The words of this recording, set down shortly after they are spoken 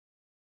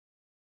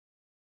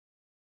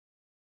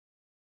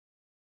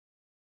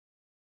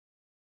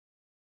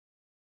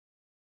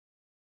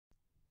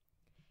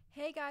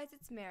Hey guys,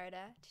 it's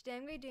Merida. Today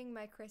I'm going to be doing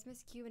my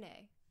Christmas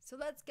Q&A. So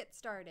let's get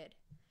started.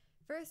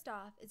 First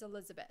off is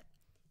Elizabeth.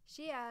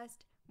 She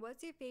asked,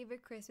 what's your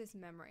favorite Christmas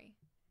memory?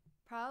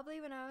 Probably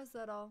when I was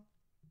little,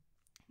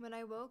 when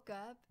I woke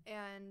up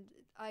and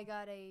I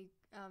got a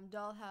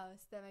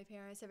dollhouse that my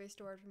parents had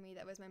restored for me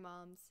that was my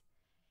mom's.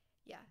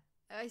 Yeah,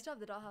 I still have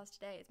the dollhouse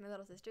today. It's my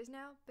little sister's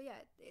now. But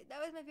yeah, that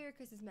was my favorite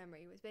Christmas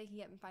memory, was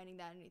waking up and finding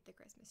that underneath the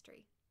Christmas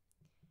tree.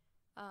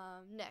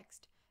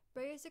 Next.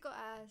 Bicycle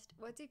asked,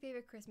 what's your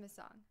favorite Christmas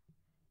song?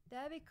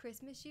 That would be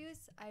Christmas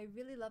Shoes. I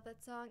really love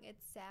that song.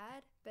 It's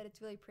sad, but it's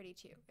really pretty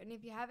too. And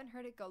if you haven't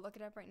heard it, go look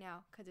it up right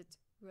now because it's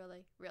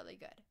really, really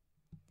good.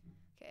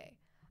 Okay.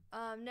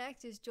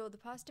 Next is Joel the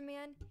Pasta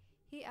Man.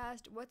 He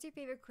asked, what's your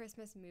favorite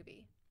Christmas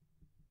movie?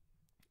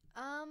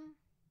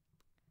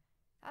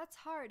 That's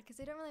hard because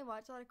I don't really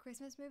watch a lot of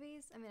Christmas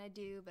movies. I mean, I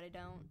do, but I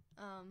don't.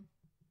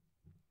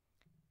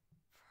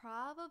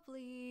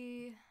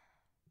 Probably...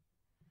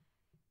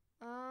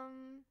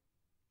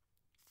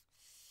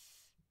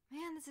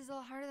 Man, this is a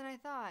lot harder than I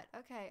thought.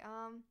 Okay,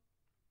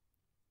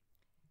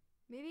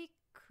 maybe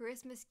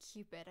Christmas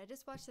Cupid. I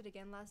just watched it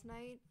again last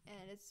night,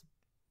 and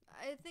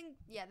I think,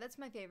 yeah, that's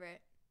my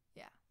favorite.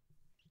 Yeah.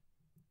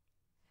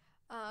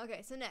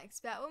 Okay, so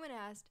next, Batwoman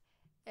asked,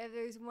 if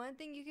there's one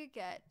thing you could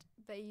get,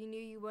 but you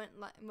knew you wouldn't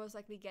most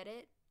likely get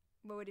it,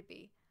 what would it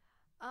be?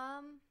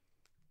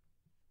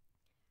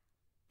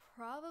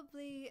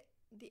 Probably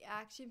the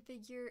action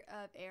figure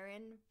of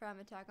Eren from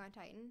Attack on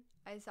Titan.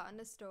 I saw it in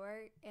a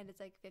store and it's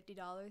like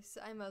 $50,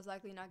 so I'm most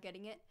likely not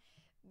getting it.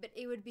 But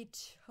it would be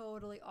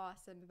totally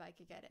awesome if I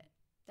could get it.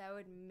 That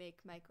would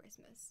make my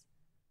Christmas.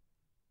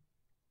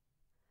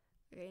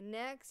 Okay,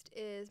 next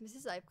is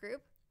Mrs.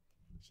 Lifegroove.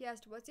 She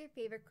asked, what's your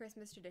favorite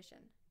Christmas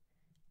tradition?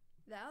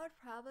 That would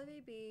probably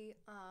be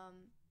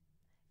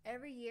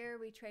every year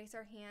we trace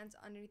our hands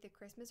underneath the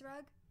Christmas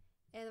rug,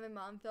 and then my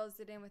mom fills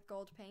it in with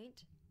gold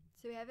paint.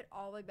 So we have it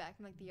all the way back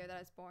from like the year that I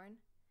was born.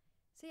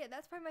 So yeah,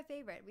 that's probably my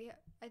favorite.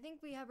 I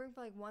think we have room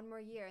for like one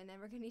more year, and then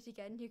we're gonna need to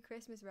get a new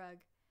Christmas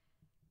rug.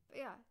 But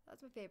yeah,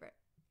 that's my favorite.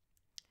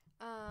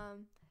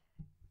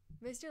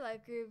 Mr.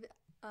 Lifegroove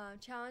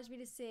challenged me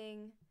to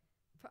sing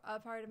a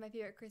part of my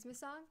favorite Christmas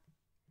song.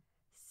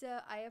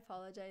 So I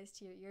apologize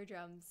to your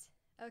eardrums.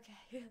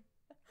 Okay.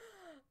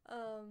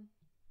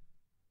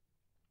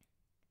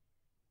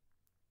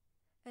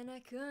 And I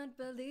couldn't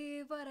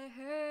believe what I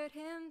heard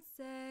him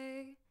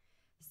say.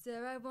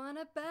 Sir, I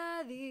wanna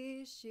buy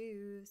these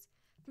shoes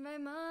for my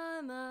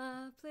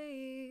mama,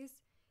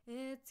 please.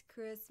 It's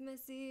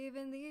Christmas Eve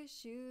and these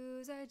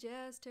shoes are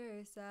just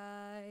her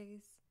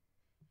size.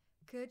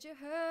 Could you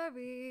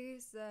hurry,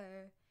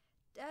 sir?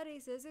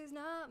 Daddy says there's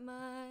not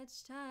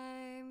much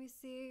time, you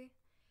see.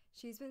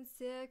 She's been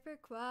sick for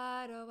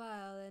quite a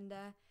while, and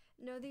I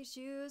know these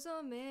shoes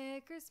will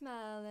make her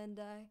smile, and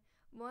I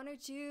want her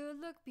to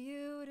look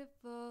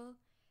beautiful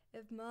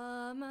if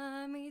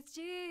Mama meets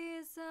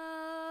Jesus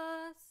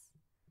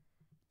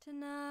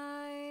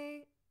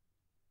tonight.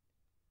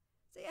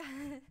 So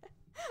yeah,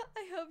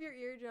 I hope your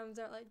eardrums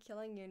aren't like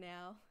killing you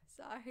now.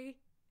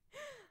 Sorry.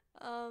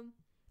 And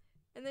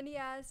then he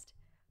asked,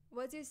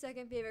 what's your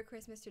second favorite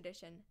Christmas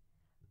tradition?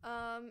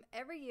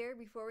 Every year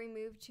before we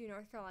moved to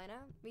North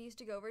Carolina, we used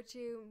to go over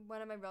to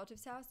one of my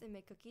relatives' house and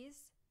make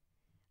cookies.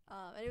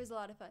 And it was a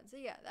lot of fun. So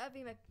yeah, that would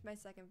be my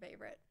second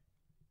favorite.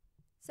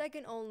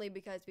 Second only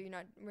because we're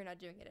not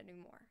doing it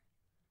anymore.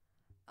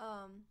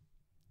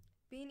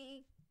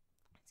 Beanie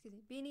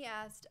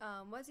asked,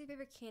 what's your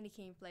favorite candy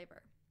cane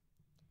flavor?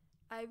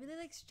 I really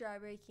like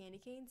strawberry candy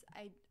canes.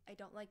 I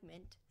don't like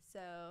mint,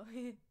 so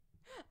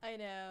I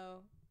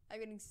know I'm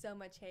getting so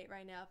much hate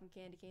right now from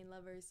candy cane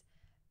lovers,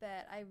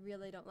 but I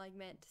really don't like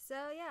mint.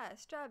 So yeah,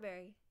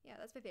 strawberry. Yeah,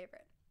 that's my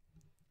favorite.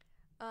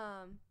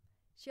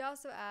 She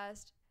also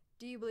asked,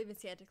 do you believe in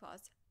Santa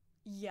Claus?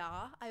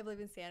 Yeah, I believe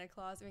in Santa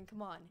Claus. I mean,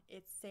 come on,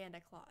 it's Santa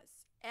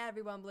Claus.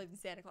 Everyone believes in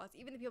Santa Claus.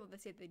 Even the people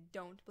that say they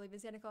don't believe in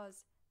Santa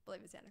Claus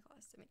believe in Santa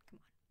Claus. I mean, come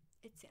on,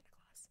 it's Santa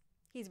Claus.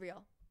 He's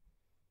real.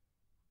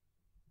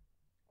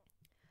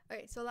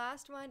 Okay, so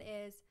last one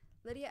is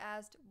Lydia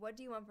asked, what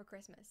do you want for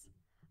Christmas?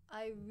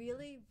 I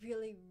really,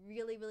 really,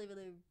 really, really,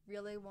 really,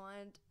 really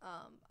want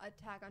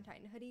Attack on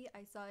Titan hoodie.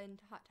 I saw in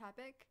Hot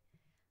Topic.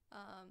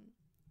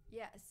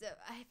 Yeah, so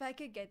if I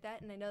could get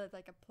that, and I know that's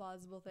like a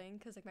plausible thing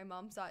because like my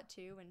mom saw it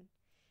too, and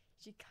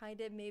she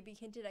kind of maybe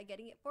hinted at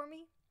getting it for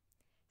me.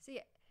 So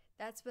yeah,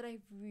 that's what I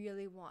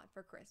really want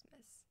for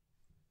Christmas.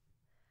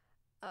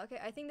 Okay,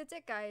 I think that's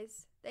it,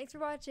 guys. Thanks for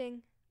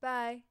watching.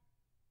 Bye.